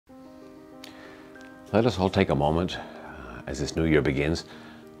Let us all take a moment as this new year begins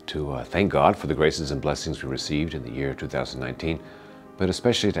to thank God for the graces and blessings we received in the year 2019, but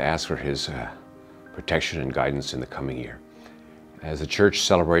especially to ask for His protection and guidance in the coming year. As the Church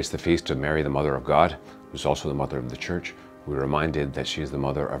celebrates the feast of Mary, the Mother of God, who's also the Mother of the Church, we're reminded that she is the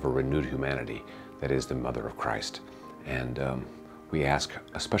mother of a renewed humanity, that is the Mother of Christ. And we ask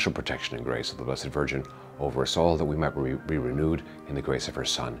a special protection and grace of the Blessed Virgin over us all, that we might be renewed in the grace of her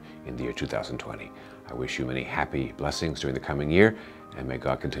Son in the year 2020. I wish you many happy blessings during the coming year, and may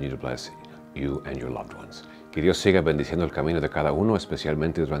God continue to bless you and your loved ones. Que Dios siga bendiciendo el camino de cada uno,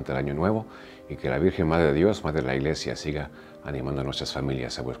 especialmente durante el Año Nuevo, y que la Virgen Madre de Dios, Madre de la Iglesia, siga animando a nuestras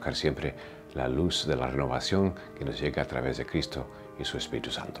familias a buscar siempre la luz de la renovación que nos llega a través de Cristo y su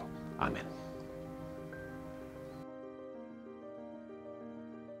Espíritu Santo. Amén.